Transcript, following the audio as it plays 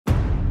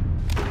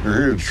We're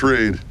here to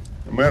trade.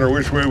 No matter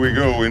which way we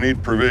go, we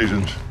need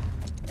provisions.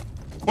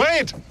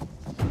 Wait!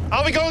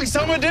 Are we going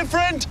somewhere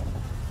different?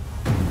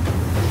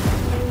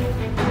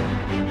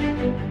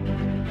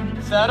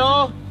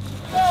 Settle.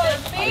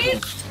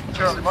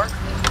 Charlie, Mark.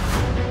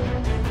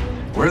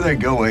 Where they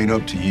go ain't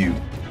up to you.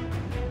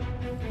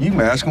 You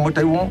can ask them what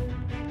they want.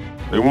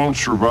 They won't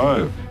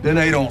survive. Then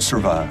they don't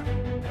survive.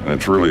 And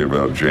it's really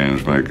about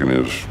James making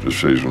his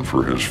decision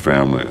for his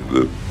family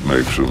that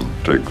makes him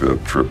take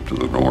that trip to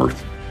the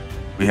north.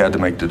 We had to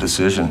make the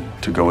decision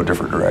to go a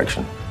different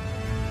direction.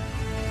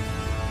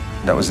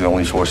 That was the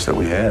only choice that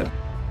we had.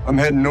 I'm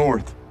heading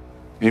north.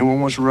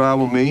 Anyone wants to ride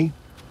with me,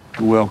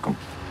 you're welcome.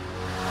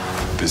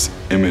 This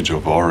image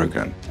of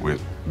Oregon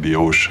with the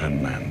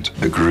ocean and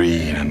the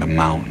green and the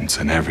mountains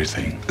and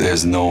everything,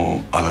 there's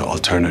no other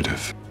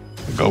alternative.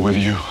 I go with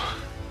you.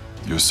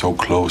 You're so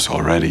close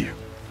already.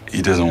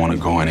 He doesn't want to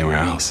go anywhere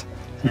else.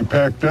 You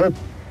packed up?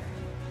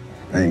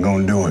 Ain't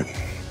gonna do it.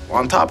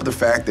 On top of the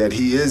fact that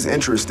he is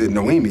interested in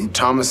Noemi,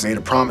 Thomas made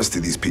a promise to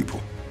these people.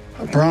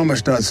 I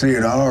promised I'd see you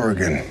to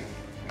Oregon.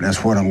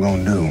 That's what I'm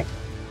gonna do.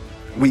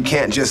 We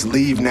can't just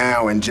leave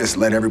now and just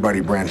let everybody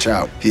branch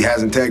out. He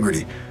has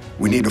integrity.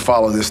 We need to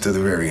follow this to the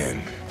very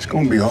end. It's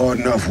gonna be hard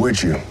enough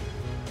with you.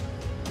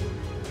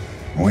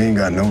 We ain't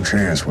got no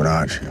chance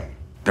without you.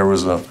 There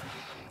was a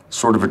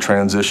sort of a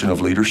transition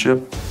of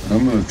leadership.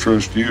 I'm gonna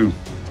trust you.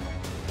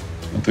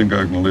 I think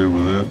I can live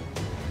with that.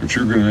 But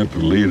you're gonna have to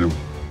lead him.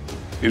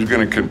 He's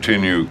gonna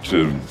continue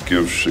to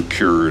give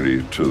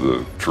security to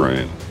the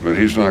train, but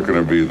he's not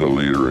gonna be the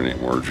leader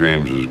anymore.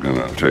 James is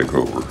gonna take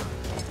over.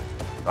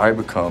 I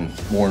become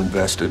more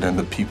invested in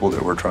the people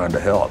that we're trying to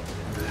help.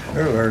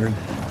 They're learning.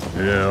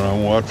 Yeah,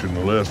 I'm watching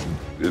the lesson.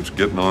 It's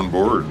getting on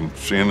board and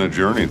seeing the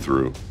journey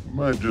through. We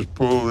might just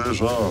pull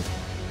this off.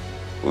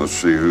 Let's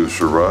see who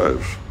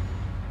survives.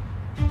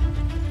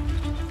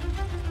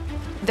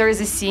 There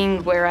is a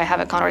scene where I have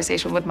a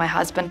conversation with my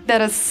husband.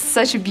 That is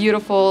such a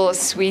beautiful,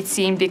 sweet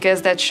scene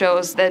because that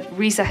shows that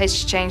Risa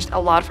has changed a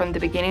lot from the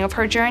beginning of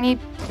her journey.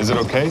 Is it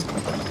okay?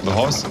 The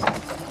horse?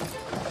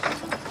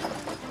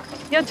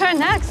 Your turn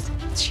next.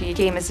 She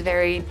came as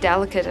very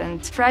delicate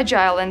and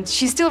fragile, and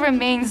she still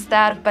remains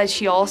that, but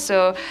she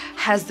also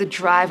has the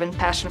drive and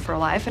passion for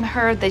life in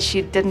her that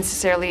she didn't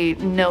necessarily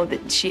know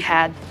that she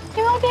had.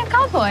 You want to be a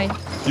cowboy?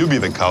 You be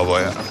the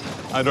cowboy.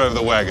 I drive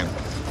the wagon.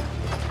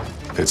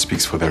 That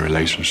speaks for their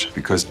relationship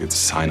because it's a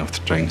sign of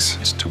strength.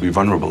 It's to be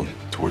vulnerable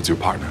towards your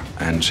partner,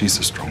 and she's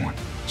a strong one.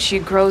 She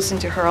grows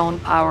into her own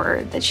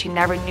power that she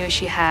never knew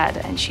she had,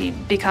 and she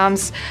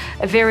becomes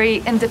a very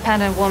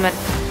independent woman.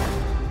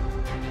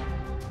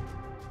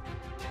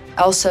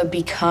 Elsa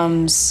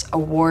becomes a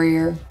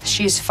warrior.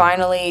 She's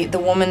finally the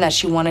woman that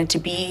she wanted to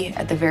be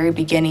at the very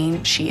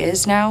beginning. She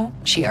is now.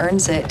 She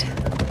earns it.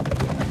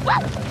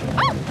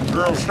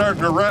 Girl's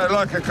starting to ride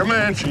like a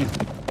Comanche.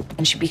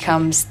 And she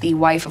becomes the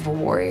wife of a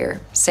warrior,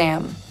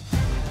 Sam.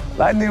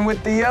 Lightning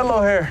with the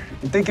yellow hair.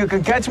 You think you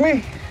could catch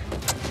me?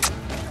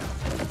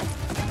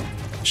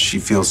 She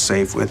feels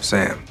safe with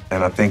Sam,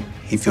 and I think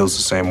he feels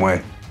the same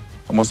way.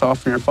 Almost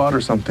offer your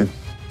father something.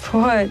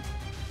 What?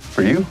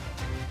 For you?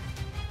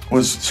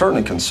 Was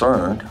certainly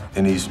concerned,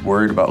 and he's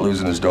worried about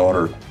losing his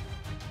daughter.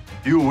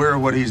 You aware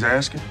of what he's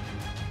asking?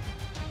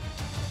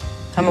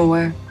 I'm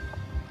aware.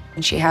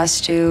 And she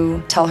has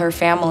to tell her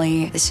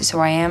family, this is who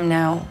I am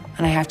now,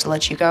 and I have to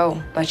let you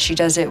go. But she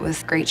does it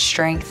with great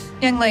strength.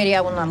 Young lady,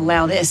 I will not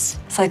allow this.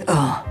 It's like,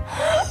 oh.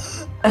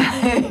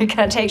 It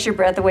kind of takes your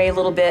breath away a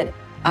little bit.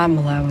 I'm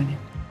allowing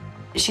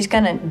it. She's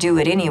gonna do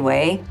it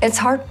anyway. It's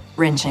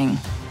heart-wrenching.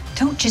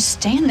 Don't just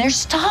stand there,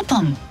 stop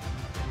him.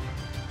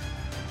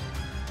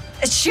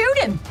 Shoot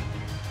him!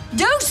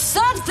 Do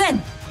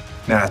something!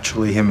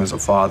 Naturally, him as a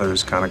father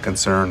is kind of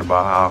concerned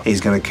about how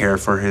he's going to care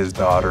for his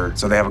daughter.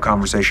 So they have a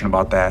conversation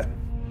about that.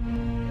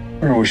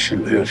 Where will she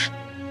live?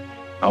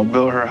 I'll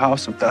build her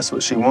house if that's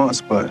what she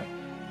wants, but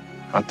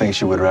I think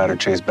she would rather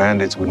chase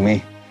bandits with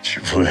me. She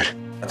would.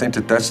 I think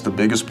that that's the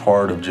biggest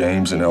part of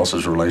James and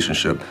Elsa's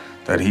relationship,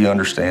 that he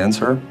understands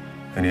her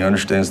and he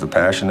understands the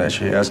passion that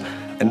she has.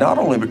 And not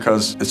only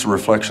because it's a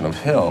reflection of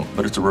him,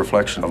 but it's a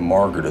reflection of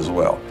Margaret as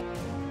well.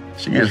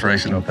 She gets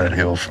racing up that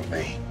hill from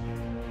me.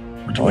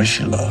 The joy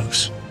she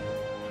loves.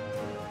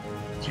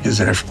 She gets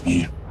that from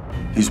you.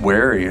 He's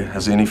wary,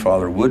 as any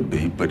father would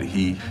be, but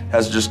he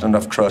has just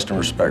enough trust and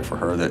respect for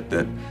her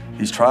that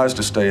he tries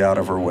to stay out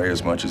of her way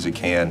as much as he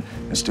can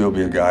and still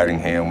be a guiding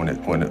hand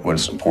when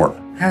it's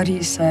important. How do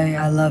you say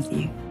I love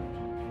you?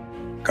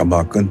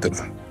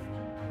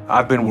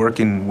 I've been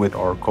working with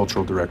our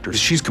cultural director.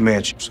 She's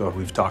Comanche, so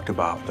we've talked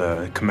about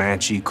the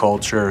Comanche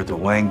culture, the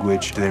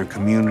language, their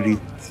community.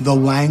 The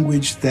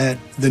language that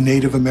the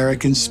Native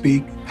Americans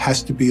speak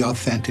has to be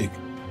authentic.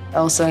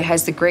 Elsa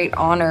has the great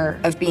honor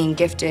of being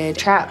gifted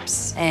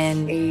traps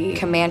and a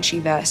Comanche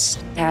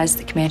vest. It has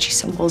the Comanche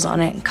symbols on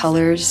it and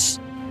colors.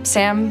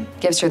 Sam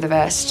gives her the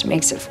vest,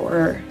 makes it for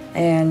her,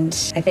 and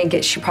I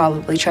think she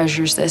probably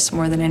treasures this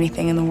more than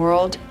anything in the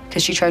world,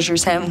 because she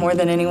treasures him more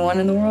than anyone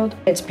in the world.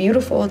 It's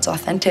beautiful, it's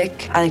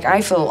authentic.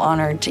 I feel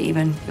honored to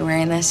even be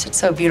wearing this. It's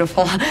so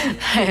beautiful.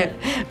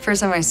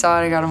 First time I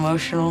saw it, I got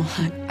emotional.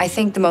 I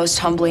think the most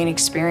humbling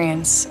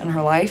experience in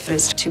her life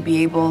is to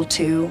be able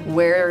to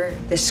wear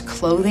this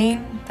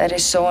clothing that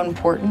is so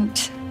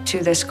important to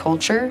this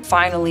culture.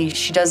 Finally,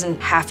 she doesn't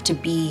have to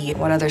be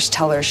what others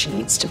tell her she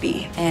needs to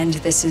be. And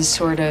this is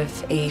sort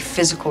of a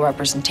physical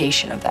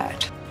representation of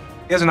that.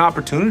 He has an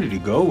opportunity to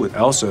go with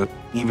Elsa.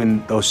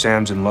 Even though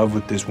Sam's in love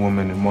with this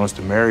woman and wants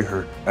to marry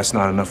her, that's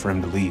not enough for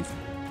him to leave.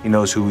 He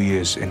knows who he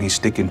is, and he's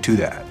sticking to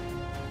that.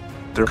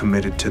 They're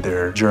committed to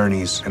their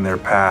journeys and their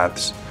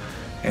paths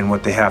and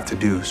what they have to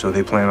do, so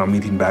they plan on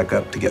meeting back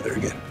up together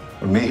again.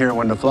 We'll meet here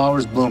when the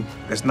flowers bloom.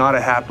 It's not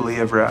a happily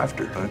ever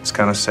after. It's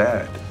kind of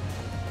sad.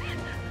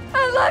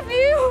 I love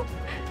you.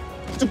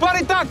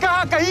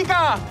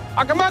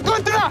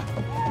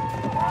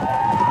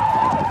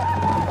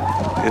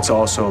 It's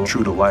also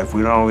true to life.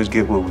 We don't always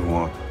get what we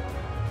want.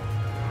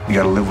 You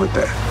gotta live with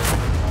that.